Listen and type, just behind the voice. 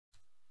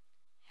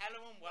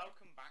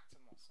welcome back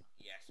to MOSA.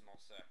 Yes,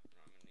 MOSA.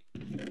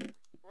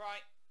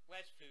 Right,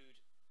 where's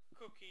food?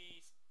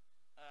 Cookies.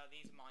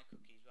 These are my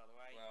cookies, by the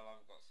way. Well,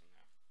 I've got some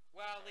now.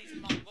 Well, these are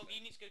mine. Well,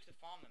 you need to go to the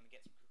farm then and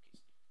get some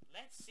cookies.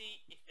 Let's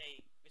see if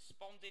they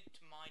responded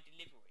to my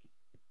delivery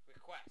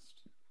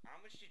request.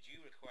 How much did you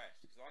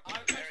request? Because I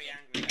I got a very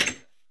angry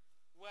letter.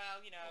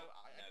 Well, you know,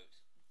 Note.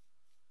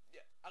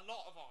 a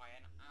lot of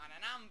iron and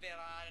an anvil.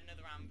 I had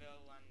another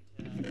anvil, and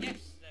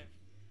yes,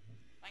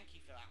 thank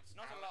you for that. It's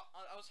not a lot.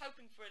 I was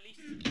hoping for at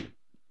least a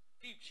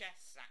few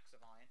chest sacks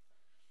of iron.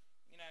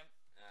 You know.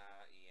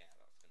 Yeah,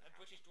 that's gonna happen.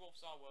 British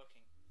dwarfs are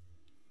working.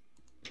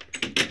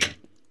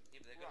 Yeah,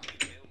 but they're gonna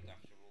rebuild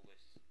after all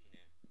this, you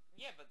know.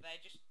 Yeah, but they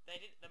did.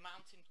 The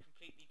mountain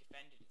completely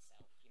defended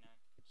itself. You know,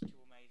 it's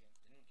too amazing.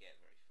 Didn't get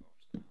very far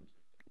to the mountain.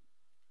 But...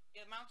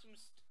 Yeah, the mountain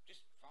was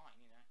just fine.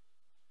 You know.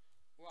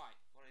 Right.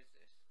 What is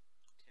this?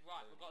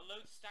 Right, we've got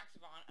loads of stacks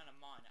of iron and a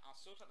miner. I'll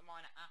sort out the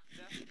miner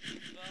after.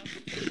 First,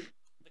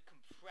 the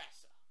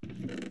compressor.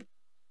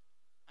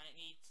 And it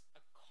needs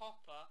a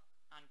copper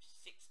and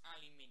 6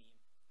 aluminium.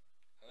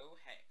 Oh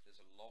heck, there's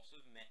a lot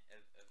of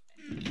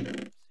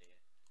elements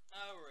here.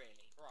 Oh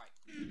really? Right.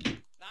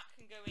 That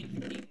can go in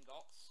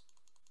ingots.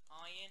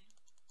 Iron.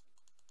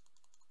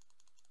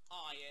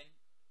 Iron.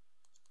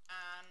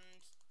 And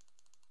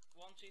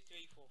 1, 2,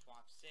 3, 4,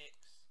 5,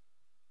 6.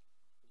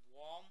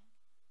 1.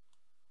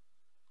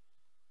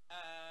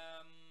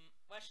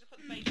 Where should I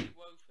put the basic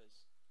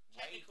wafers?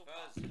 Technical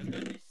parts. For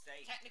goodness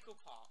sake. Technical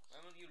parts.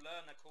 When will you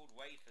learn they're called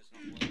wafers,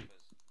 not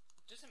wafers?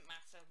 Doesn't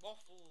matter.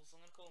 Waffles.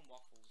 I'm gonna call them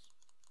waffles.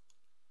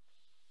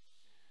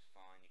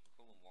 Fine, you can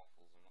call them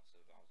waffles. I'm not so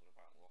bothered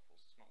about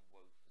waffles. It's not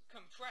wafers.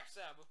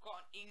 Compressor. We've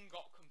got an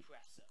ingot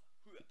compressor.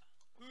 This?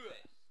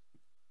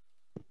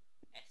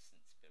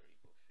 Essence berry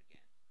bush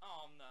again.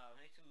 Oh no.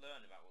 I need to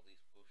learn about what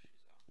these bushes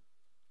are.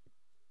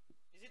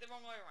 Is it the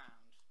wrong way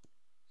around?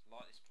 Let's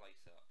light this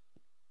place up.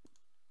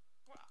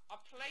 Well,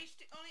 I placed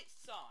it on its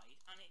side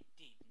and it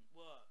didn't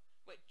work.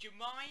 Wait, do you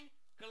mind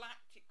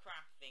galactic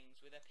craft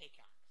things with a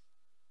pickaxe?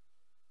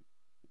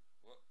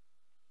 What?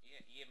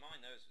 Yeah,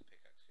 mine knows with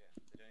pickaxe, yeah.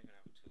 They don't even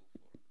have a tool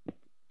for it.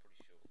 I'm pretty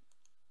sure.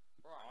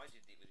 Right. I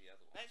did it with the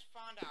other one. Let's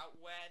find out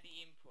where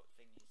the input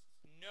thing is.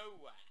 It's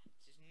nowhere.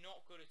 This is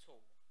not good at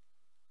all.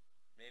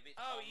 Maybe it's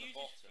oh, on it the uses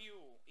bottom.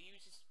 fuel. It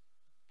uses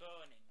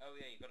burning. Oh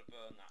yeah, you've got to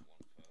burn that one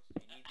first.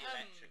 You need the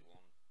electric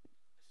one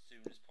as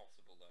soon as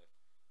possible though.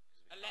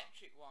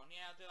 Electric one,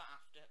 yeah, I'll do that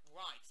after.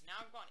 Right,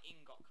 now we've got an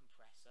ingot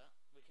compressor.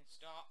 We can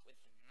start with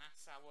the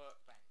NASA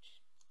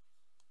workbench.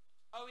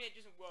 Oh yeah, it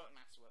doesn't work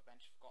NASA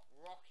workbench. I've got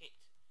rocket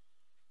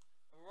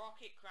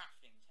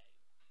crafting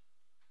table.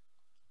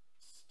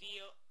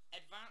 Steel,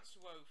 advanced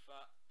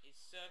wafer is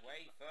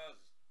circuit.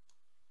 Wafers.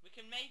 We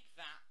can make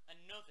that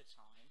another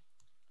time,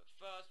 but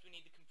first we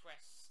need the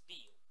compressed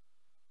steel.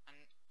 And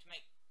to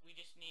make, we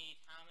just need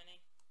how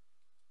many?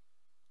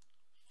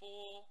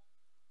 4.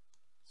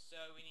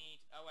 So we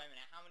need, oh wait a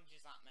minute, how many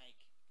does that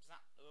make? Does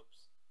that,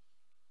 oops.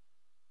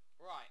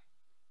 Right.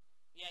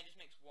 Yeah, it just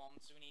makes 1,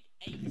 so we need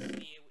 8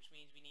 steel, which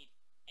means we need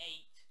 8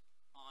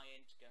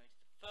 iron to go into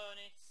the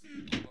furnace.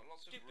 I've got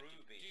lots of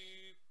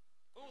rubies.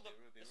 Oh, the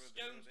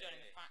stone's done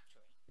in the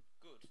factory.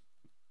 Good.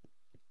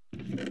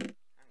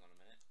 Hang on a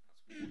minute,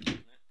 that's water,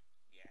 isn't it?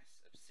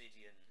 Yes,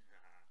 obsidian.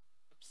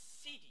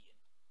 Obsidian?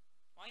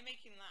 Why are you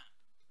making that?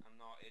 I'm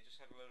not, it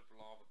just had a load of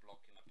lava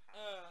block in my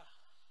pan.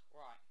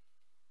 Right.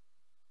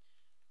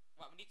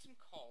 Right, we need some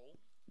coal.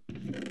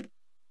 I'm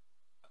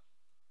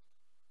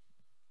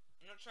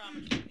not sure how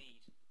much we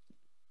need.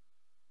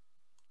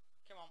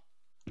 Come on.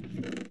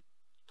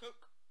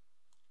 Cook.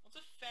 What's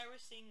a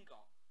ferrous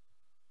ingot?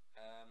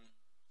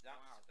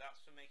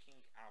 That's for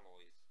making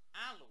alloys.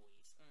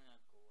 Alloys? Oh,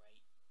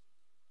 great.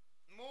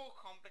 More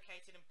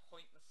complicated and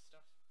pointless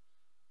stuff.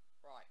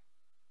 Right.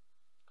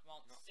 Come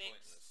on, Not 6,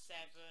 pointless,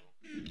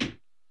 7,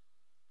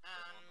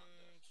 and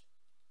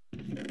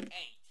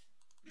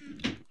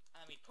 8.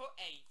 And we put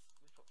 8.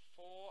 We put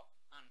 4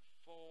 and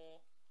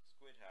 4.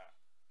 Squid hat.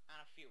 And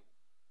a fuel.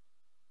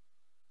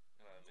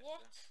 Hello, mister.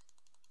 What?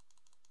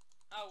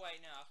 Oh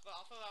wait, no. I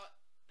thought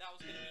that was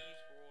going to be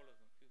used for all of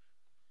them. Oof.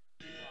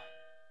 Right.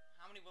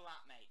 How many will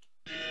that make?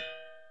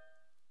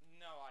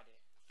 No idea.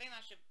 I think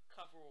that should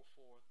cover all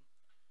 4 of them.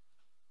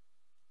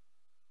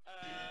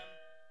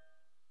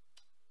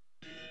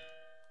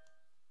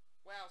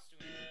 What else do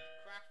we need?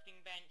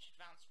 Crafting bench,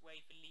 advanced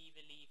wafer,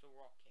 lever,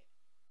 rocket.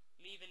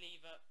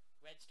 Lever,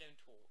 redstone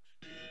torch.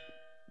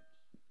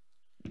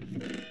 We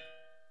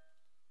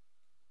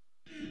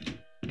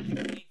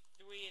need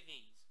 3 of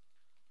these.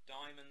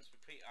 Diamonds,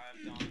 repeat, I have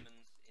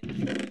diamonds in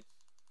the place.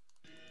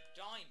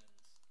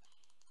 Diamonds?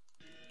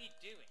 What are you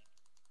doing?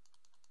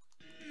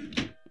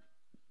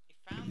 You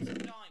found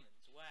some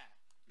diamonds, where?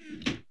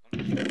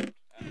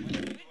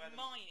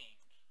 Mining.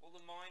 Well,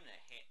 the miner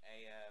hit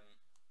a,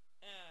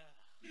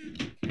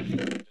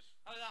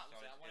 oh, that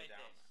was it, I wanted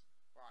this.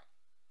 Right.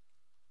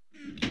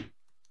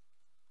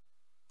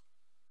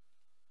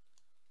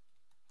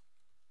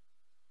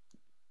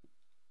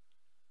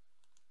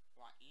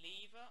 Right,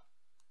 lever.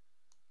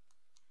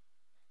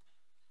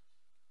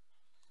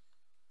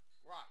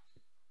 Right.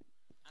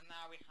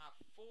 we have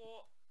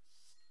 4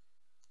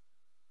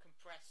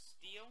 compressed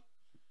steel.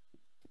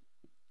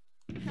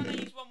 Can I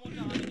use one more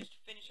diamond just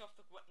to finish off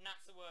the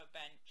NASA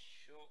workbench?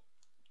 Sure.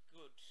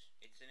 Good.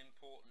 It's an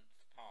important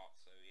part,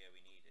 so yeah,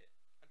 we need it.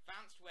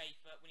 Advanced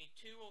wafer. We need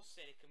 2 raw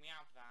silicon. We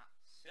have that.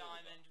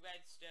 Silver. Diamond,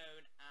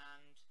 redstone,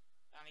 and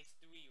that needs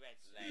 3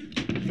 redstone.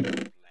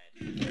 Lead.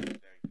 Lead.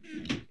 Very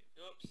protective.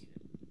 Oops.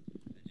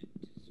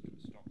 To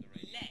stop the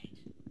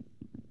radiation.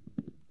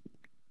 Lead.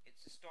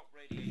 It's to stop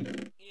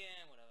radiation.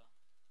 Yeah, whatever.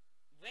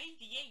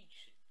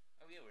 Radiation.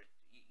 Oh yeah,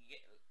 you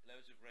get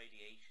loads of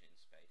radiation in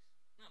space.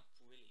 Oh,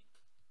 brilliant.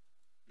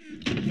 I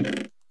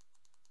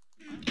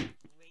don't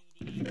have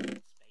radiation in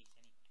space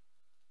anyway.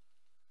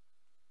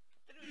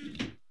 But it was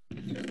just...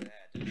 It's just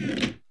there, don't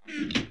you? I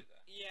can do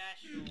that. Yeah,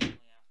 sure,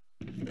 yeah.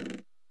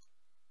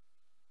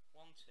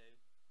 1, 2.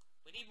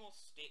 We need more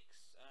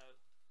sticks,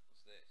 so...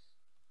 What's this?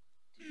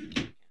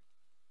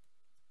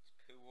 It's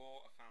poo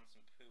ore. I found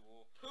some poo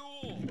ore. Poo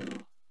ore!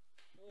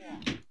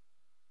 What?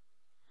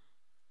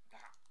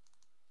 Bat.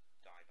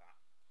 Die bat.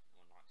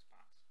 No one likes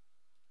bats.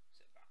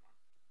 Except Batman.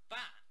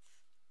 Bats?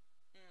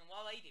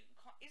 Well, they didn't.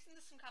 Isn't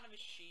there some kind of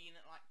machine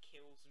that, like,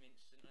 kills them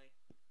instantly?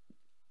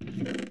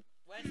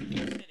 Where's the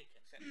raw silicon?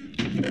 Except me.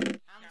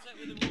 Hands up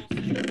with the raw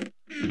silicon.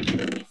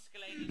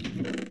 Escalated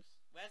drugs.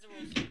 Where's the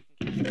raw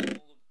silicon?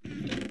 All the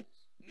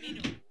minerals.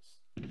 Minerals.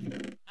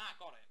 Ah,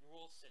 got it.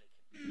 Raw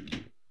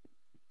silicon.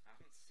 I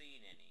haven't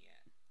seen any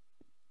yet.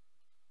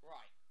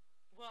 Right.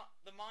 Well,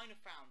 the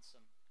miner found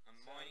some. I'm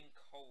mining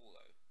coal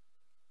though.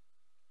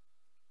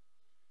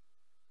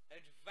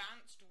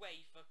 Advanced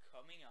wafer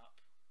coming up.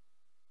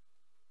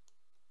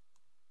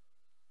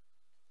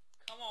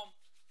 Come on.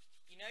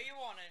 You know you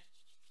want it.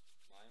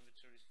 My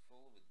inventory's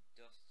full with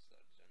dusts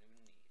that I don't even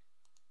need.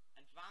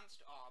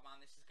 Advanced. Oh man,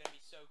 this is going to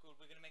be so good.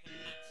 We're going to make a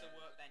NASA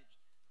workbench.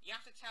 You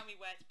have to tell me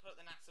where to put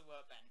the NASA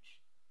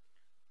workbench.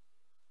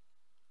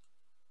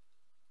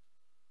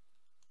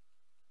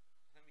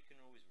 I think we can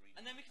always read.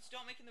 And then we can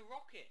start making the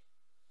rocket.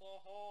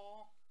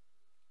 Oh,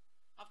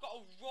 I've got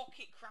a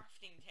rocket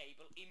crafting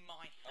table in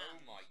my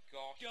hand. Oh my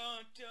gosh.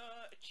 Dun,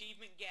 dun,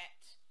 achievement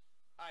get.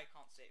 I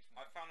can't see it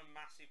from I found a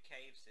massive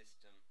cave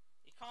system.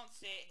 You can't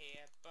see it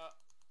here, but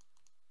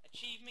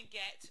achievement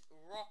get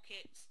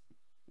rocket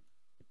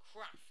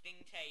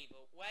crafting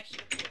table. Where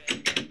should I put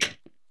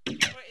it? Should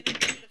I put it in the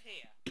middle of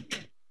here?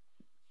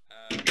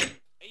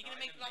 Are you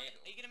gonna make like?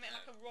 Are you gonna make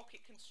like a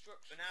rocket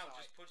construction? For now,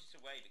 site? just put it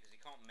away because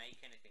you can't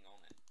make anything on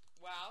it.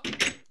 Well,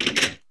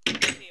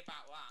 let's see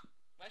about that.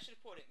 Where should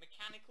I put it?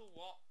 Mechanical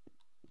what?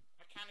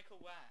 Mechanical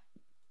where?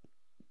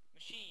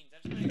 Machines. I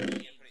just put it in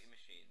machines. Yeah, put it in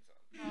machines.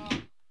 Oh,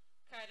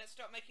 okay, let's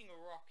start making a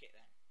rocket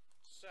then.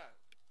 So,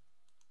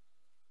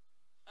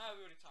 we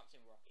already typed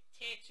in rocket.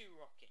 Tier 2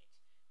 rocket.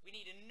 We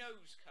need a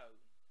nose cone,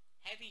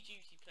 heavy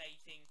duty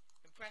plating,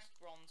 compressed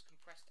bronze,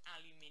 compressed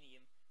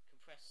aluminium,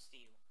 compressed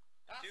steel.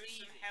 That's Do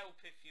easy. some help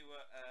if you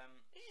were.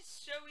 This is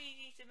so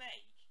easy to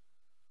make.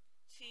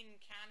 Tin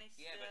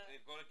canister. Yeah, but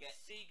we've got to get.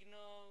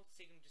 Signal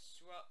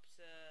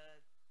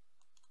disruptor.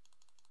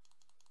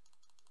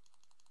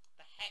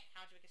 The heck?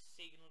 How do you make a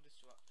signal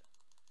disruptor?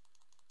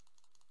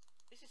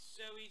 This is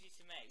so easy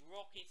to make.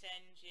 Rocket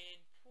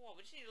engine. Whoa,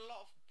 we just need a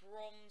lot of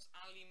bronze,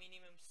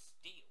 aluminium, and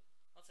steel.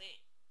 That's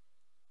it.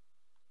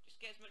 Just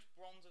get as much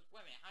bronze as...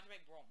 Wait a minute, how do you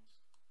make bronze?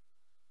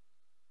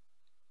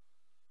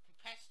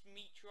 Compressed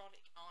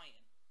meteoric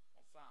iron.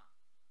 What's that?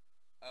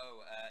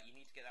 Oh, you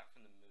need to get that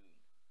from the moon.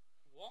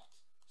 What?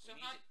 So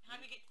how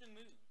do we get to the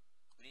moon?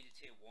 We need a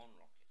tier 1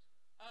 rocket.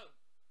 Oh.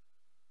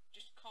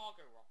 Just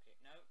cargo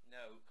rocket, no?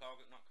 No,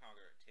 cargo, not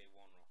cargo, tier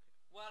 1 rocket.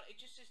 Well,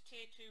 it just says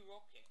tier 2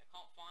 rocket. I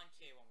can't find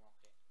tier 1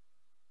 rocket.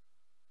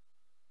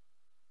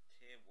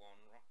 Tier 1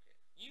 rocket.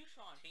 You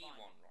try and find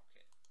T1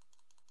 rocket.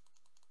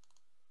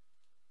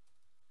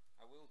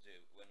 I will do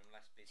when I'm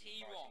less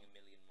busy T1. fighting a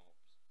million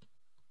mobs.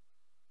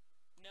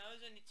 No,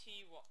 there's only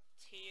T what?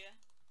 Tier.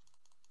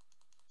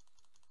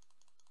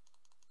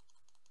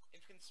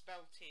 If you can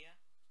spell tier.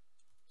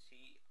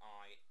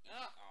 T-I-E-R.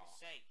 Oh, for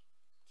sake.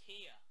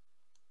 Tier.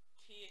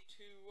 Tier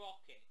 2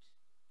 rocket.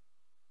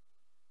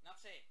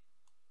 That's it.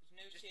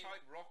 There's no Just tier.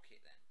 type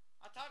rocket then.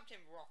 I typed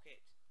in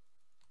rocket.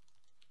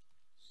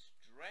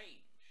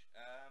 Strange.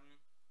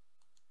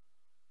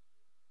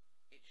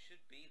 It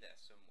should be there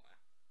somewhere.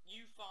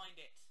 You find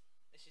it.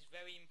 This is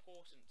very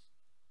important.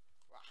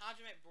 Right, how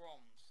do you make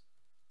bronze?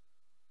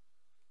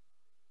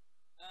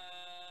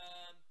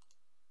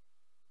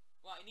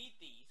 Right, I need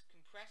these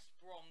compressed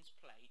bronze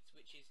plates,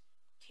 which is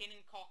tin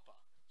and copper.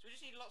 So we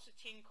just need lots of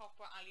tin,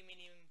 copper,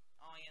 aluminium,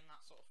 iron,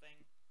 that sort of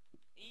thing.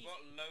 Easy. We've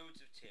got loads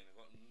of tin, we've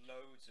got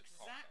loads of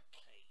copper.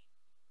 Exactly.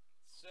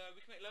 So we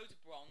can make loads of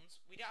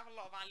bronze. We don't have a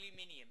lot of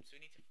aluminium, so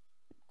we need to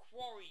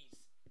quarries.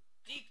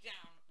 Dig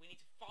down. We need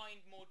to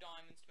find more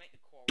diamonds to make the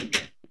quarries.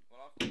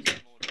 Well, I've got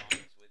some more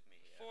diamonds with me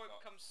here. Before it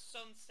I've got becomes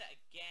sunset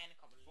again. I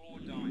can't 4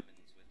 believe it.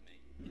 diamonds with me.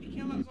 Did you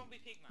kill that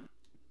zombie pig man?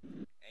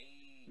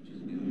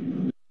 Ages ago.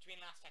 Do you mean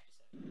last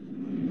episode?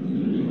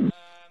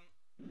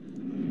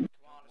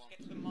 Come on, let's get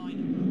to the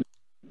mining.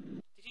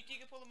 Did you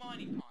dig up all the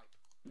mining pipe?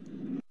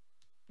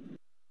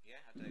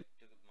 Yeah, I dug up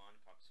the mining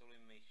pipe. It's all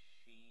in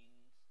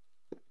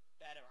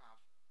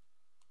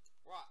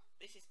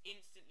this is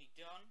instantly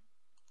done,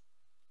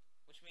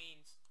 which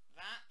means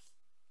that.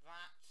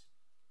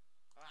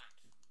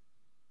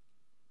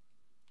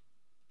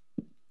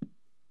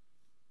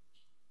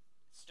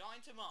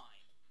 Starting to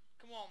mine.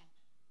 Come on,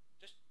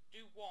 just do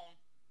one.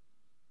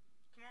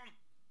 Come on.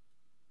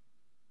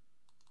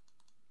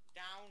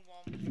 Down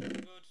one.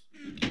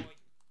 Good boy.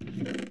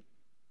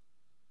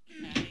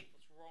 Okay,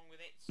 what's wrong with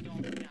it?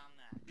 Starting down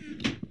there.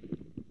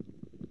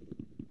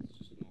 It's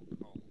just more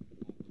coal.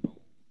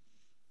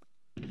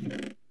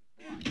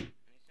 Right.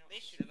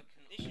 This should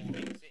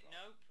fix it.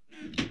 Nope.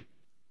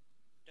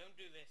 Don't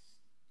do this.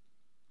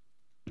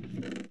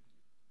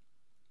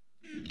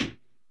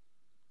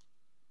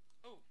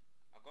 Oh.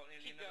 I've got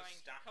nearly Keep another going.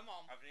 stack. Come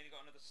on. I've nearly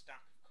got another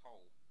stack of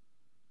coal.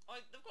 Oh,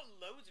 they've got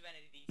loads of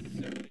energy,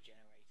 these solar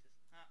generators.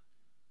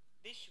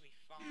 This should be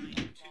fine.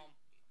 Come on.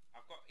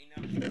 I've got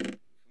enough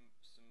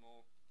for some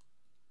more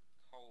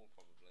coal,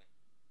 probably.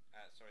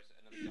 Sorry, so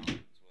another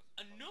diamond's worth.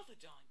 Another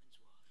diamond's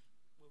worth?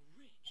 We're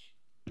rich.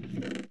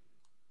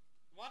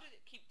 Why did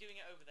it keep doing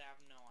it over there? I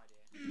have no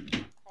idea.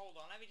 Hold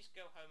on, let me just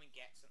go home and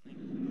get something.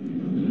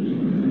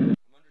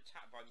 I'm under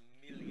attack by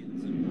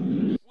millions of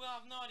mobs. Well, I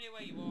have no idea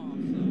where you are,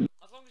 so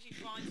as long as you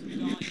find some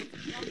diamonds.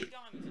 How many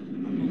diamonds are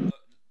there? I've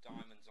got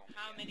diamonds on me.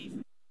 How many?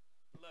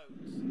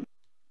 Loads.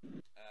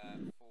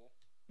 4.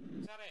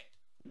 Is that it?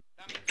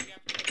 That means we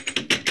have to go to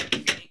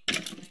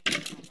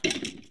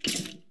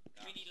 6.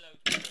 We need loads.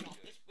 Come on,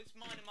 this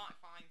miner might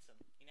find some.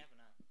 You never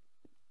know.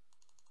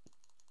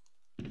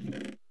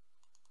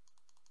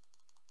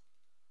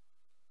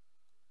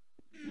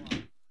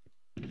 Right.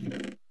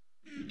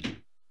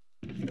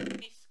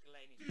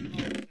 Miscellaneous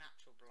blocks,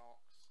 natural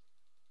blocks.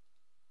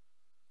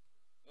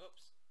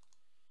 Oops.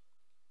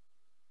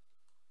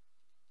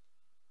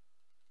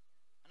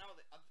 I know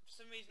that for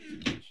some reason it's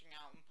glitching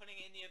out. I'm putting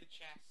it in the other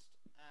chest,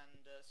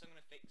 and so I'm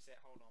gonna fix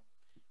it. Hold on.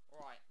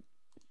 Right.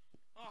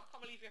 Oh, I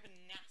can't believe we have a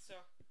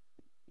NASA.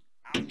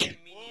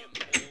 Aluminium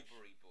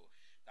Aubrey bush.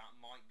 That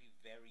might be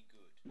very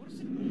good. What is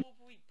an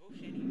Aubrey bush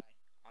anyway?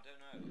 I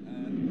don't know.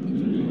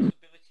 It's a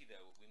possibility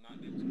though. We might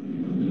be able to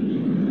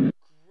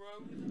grow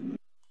them.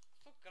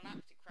 I thought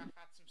Galactic Craft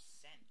had some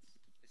sense.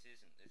 This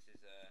isn't. This is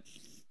I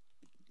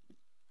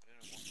don't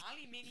know what.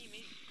 Aluminium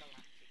is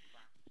Galactic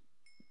Craft.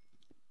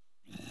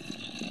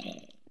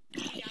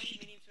 You need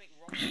aluminium to make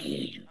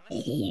rockets,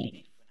 unless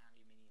it's different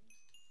aluminiums.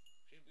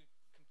 Should be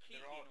completely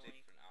There are annoying.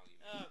 different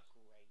aluminiums. Oh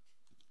great!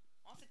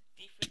 What's a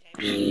different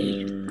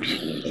aluminium?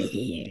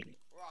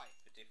 Right.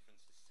 For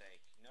difference's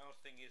sake,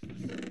 nothing is the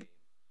same.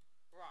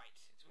 Right.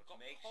 It's We've what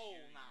got makes coal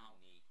you now.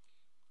 unique.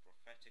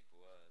 Prophetic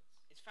words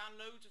It's found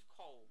loads of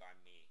coal. by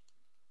me.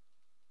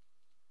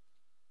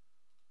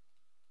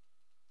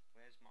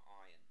 Where's my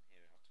iron?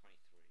 Here we are,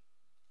 23.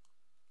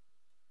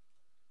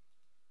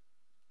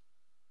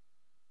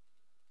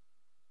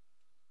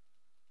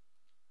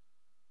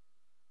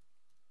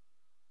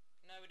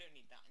 No, we don't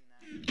need that in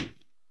there.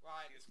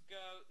 Right, let's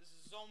go. There's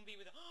a zombie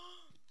with a...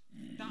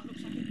 That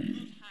looks like a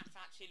good hat,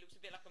 actually. It looks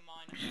a bit like a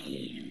miner hat.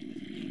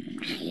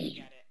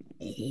 Get it.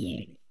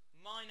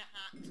 Miner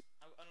hat.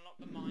 I'll unlock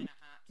the miner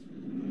hat.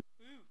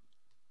 Ooh.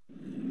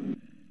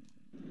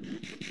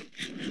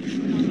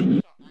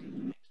 Shot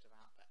anchor next to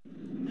that, but...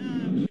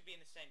 we should be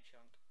in the same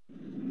chunk.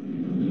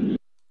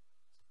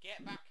 Let's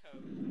get back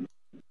home.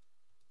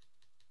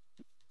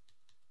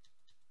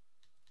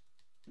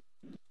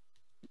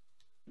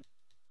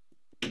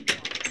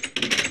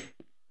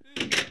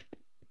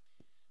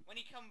 When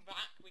you come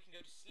back, we can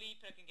go to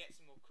sleep and I can get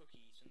some more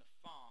cookies from the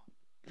farm.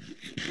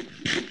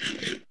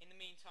 In the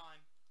meantime,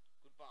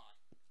 goodbye.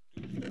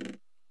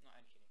 Not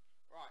only kidding.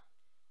 Right.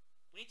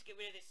 We need to get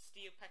rid of this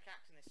steel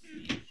pickaxe and this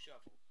steel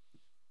shovel.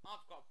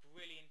 I've got a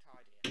brilliant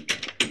idea.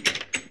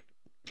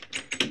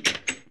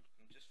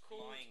 I'm just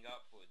flying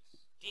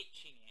upwards.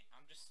 Ditching it.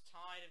 I'm just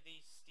tired of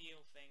these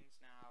steel things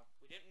now.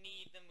 We don't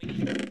need them, we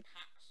need a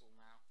paxel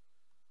now.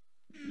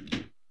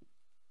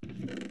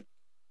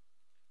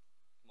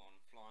 Come on,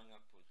 flying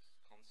upwards.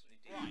 Constantly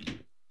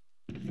ditching.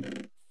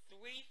 Right.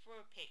 3 for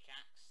a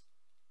pickaxe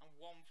and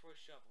 1 for a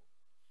shovel.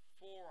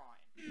 4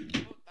 iron.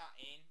 Put that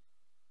in,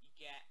 you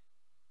get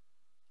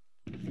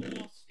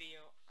 4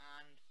 steel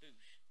and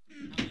boosh.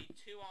 And we need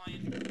 2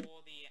 iron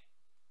for the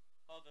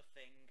other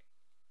thing.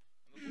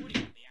 And we've already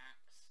got the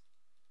axe.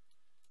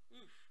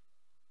 Oof.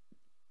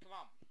 Come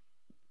on.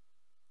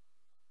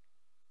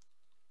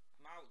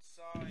 I'm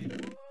outside.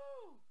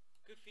 Woo!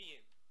 Good for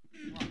you.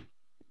 Right.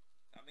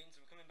 That means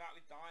I'm coming back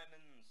with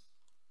diamonds.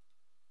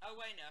 Oh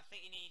wait, no, I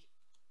think you need...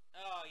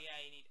 Oh yeah,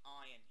 you need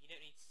iron. You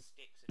don't need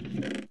sticks at all.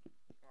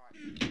 Right.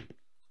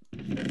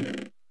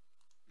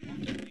 1,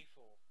 2, 3,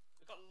 4.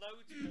 We've got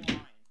loads more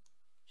iron,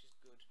 which is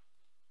good.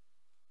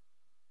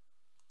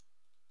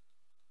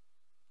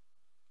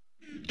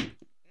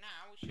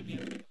 Now we should be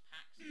able to make a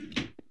pack.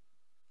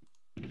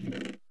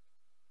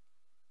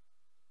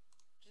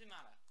 Does it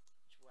matter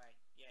which way?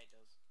 Yeah, it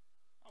does.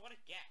 Oh, what a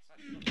guess.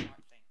 That's not the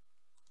right thing.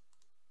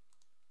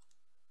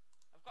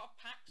 I've got a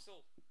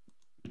paxel.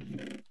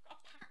 I've got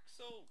a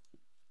paxel.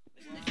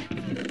 This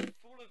episode is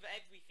full full of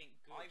everything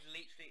good.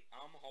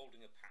 I'm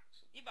holding a pack.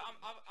 Yeah, but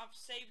I've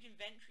saved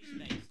inventory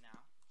space now.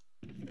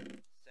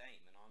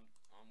 Same, and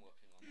I'm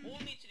working on All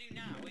we need to do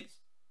now is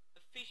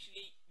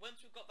officially,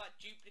 once we've got that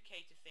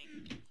duplicator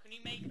thing, can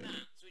you make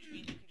that? So which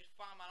means I can just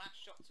fire my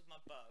last shots of my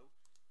bow,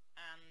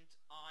 and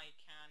I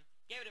can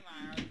get rid of my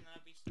arrows, and then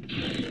I'll be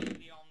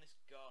completely on this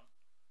gun,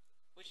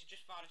 which I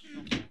just fired a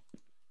shot of.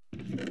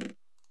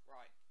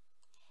 Right,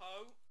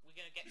 ho, we're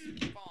gonna get some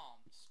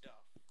farm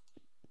stuff.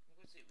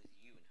 What was it with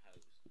you and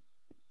hoes?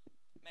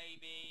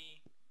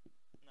 Maybe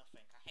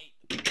nothing. I hate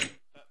them.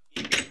 But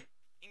yeah,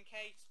 in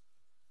case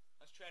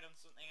let's tread on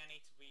something, I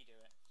need to redo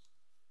it.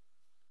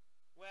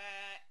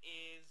 Where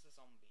is the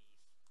zombies?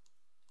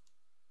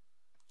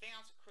 I think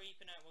that's a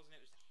creeper. No, it wasn't.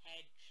 It was a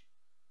hedge.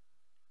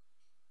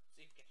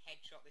 See if we can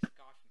headshot this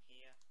guy from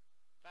here.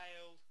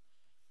 Failed.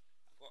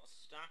 I've got a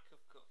stack of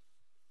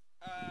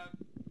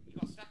You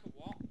got a stack of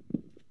what?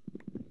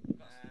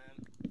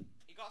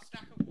 You got a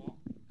stack of what?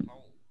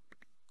 coal.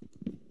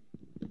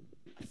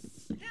 A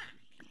stack?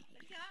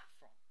 Where'd you get that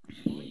from?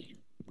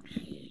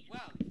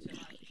 Well, to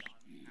diamond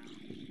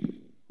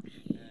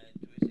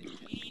you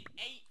need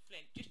 8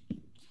 flint. Just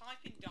type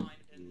in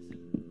diamond and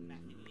there's a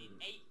method. You need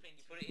 8 flint.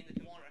 You put it in the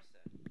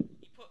compressor.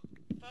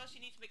 First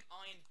you need to make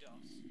iron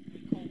dust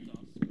with coal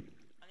dust,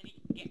 and then you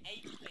can get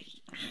 8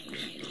 flint.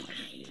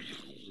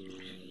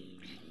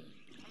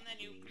 And then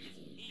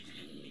it's easy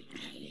to be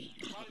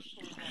while it's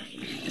full of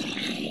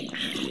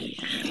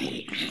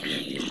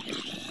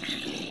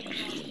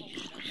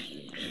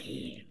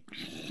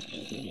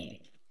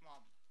Come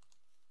on.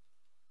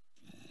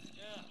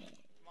 Yeah,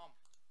 come on.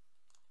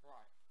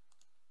 Right.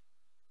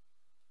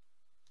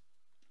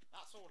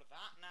 That's all of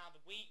that. Now the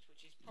wheat,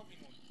 which is probably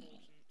more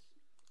important.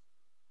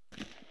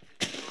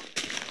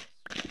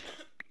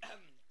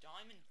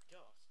 Diamond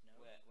dust? No.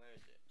 Where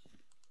is it?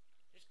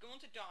 Just go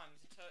onto diamonds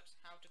and search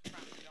how to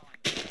craft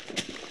diamonds.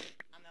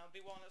 And there'll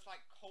be one that's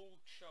like cold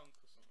chunk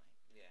or something.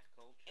 Yeah,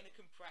 cold chunk. In a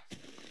compressor.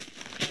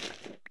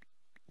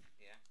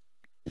 Yeah.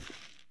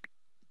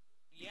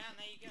 Yeah, and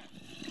there you go.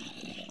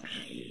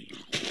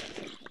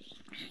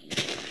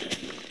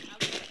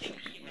 How do you think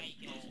you make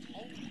it? It's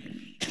cold.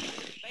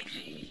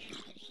 Basically, you use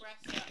a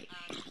compressor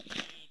and you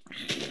need...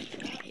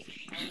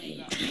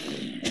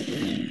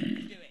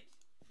 Do it.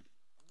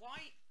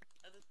 Why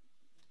are the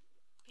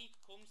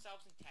people call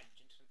themselves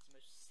intelligent and it's the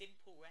most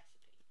simple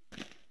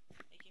recipe?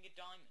 Making a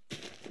diamond.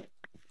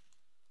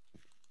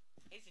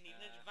 Isn't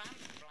even an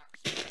advanced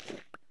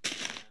blacksmith.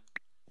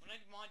 Well, not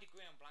even my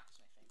degree on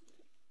blacksmithing.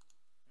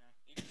 No,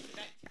 you'd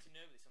expect it to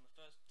know this on the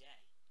first day.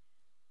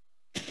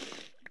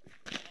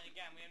 And then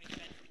again, we only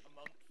spent a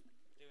month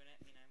doing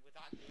it, you know, we're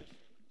that good.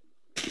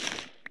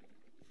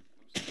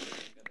 I'm still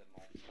looking at the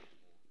mods more.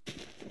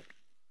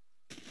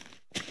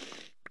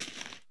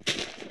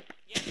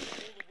 Yes,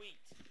 all the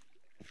wheat.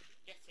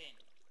 Get in.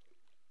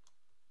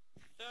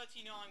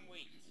 39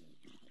 wheat.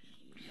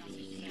 That's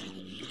a set.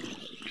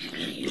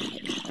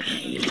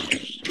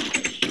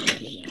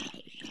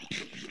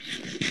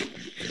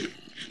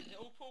 Is it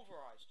all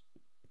pulverised?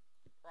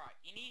 Right,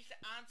 you need to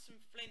add some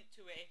flint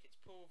to it if it's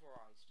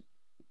pulverised.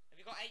 Have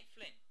you got 8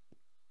 flint?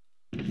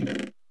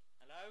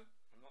 Hello?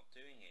 I'm not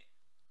doing it.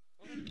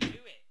 Well then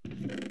do it.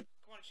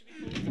 Come on, it should be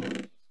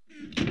pulverised.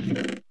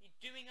 You're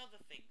doing other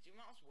things, you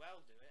might as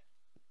well do it.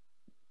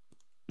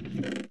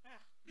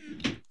 Ah,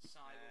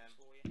 cyborgs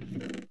for you.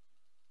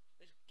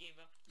 Let's give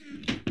up.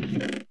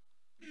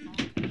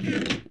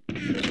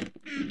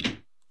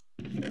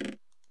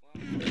 Well, I'm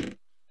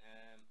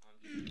just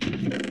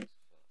doing this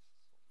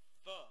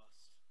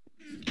First.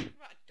 This is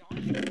about a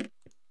diamond.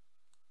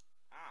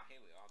 Ah,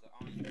 here we are, the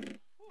iron. The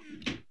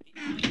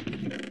iron.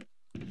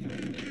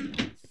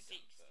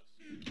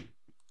 60.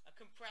 A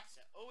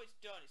compressor. Oh, it's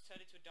done. It's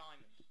turned into a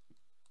diamond.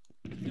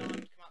 It's a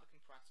diamond come out of the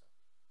compressor.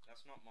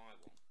 That's not my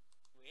one.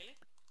 Really?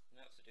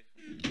 No, it's a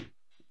different one.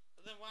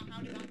 Well, then how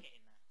did that get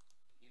in there?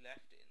 You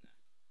left it in there.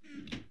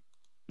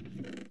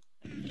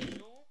 Are you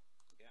sure?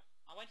 Yeah.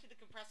 I went to the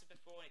compressor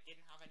before and it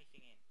didn't have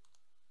anything in.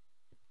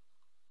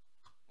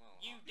 Well,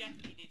 You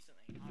definitely did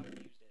something. I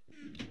haven't used it.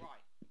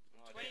 Right.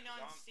 well, 29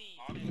 seeds.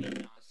 I've Don't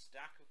need got that. a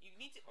stack of You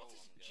need to. coal What's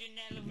this on the go.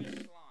 Janella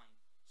slime?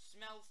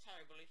 Smells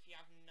terrible if you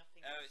have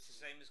nothing. Oh, it's the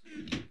same as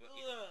cookies, but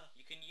Ugh.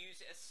 you can use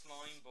it as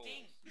slime balls.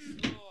 Stinks.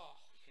 Ugh.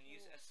 You can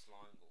use it as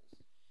slime balls.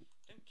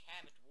 Don't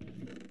care, I'm a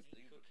dwarf. I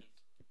eat Lubricant. cookies.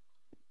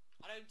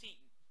 I don't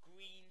eat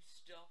green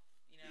stuff.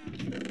 You know,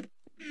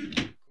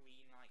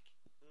 green like.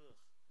 Ugh.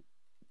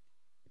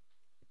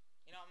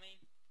 You know what I mean?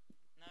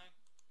 No.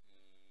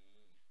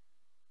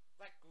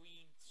 Like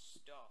green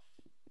stuff.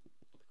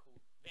 What they're called?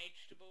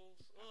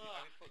 Vegetables. Ugh.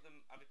 Have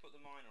you put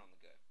the miner on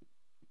the go?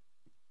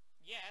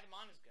 Yeah, the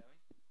miner's going.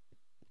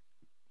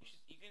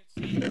 You can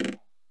see it.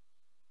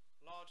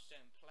 Large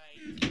stone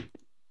plate.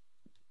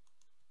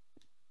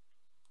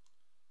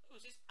 Oh,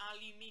 is this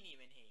aluminium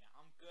in here?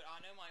 I'm good.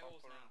 I know my ores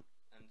Copper now.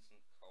 and some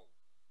coal.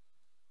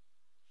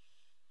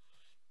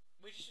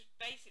 We're just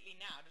basically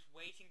now just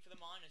waiting for the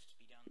miners to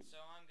be done. So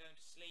I'm going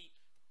to sleep.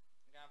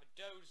 I'm going to have a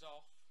doze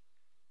off.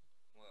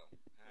 Well,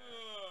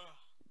 Ugh.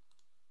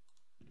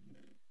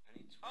 I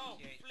need 28 Oh,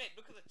 flip,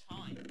 look at the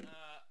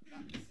time.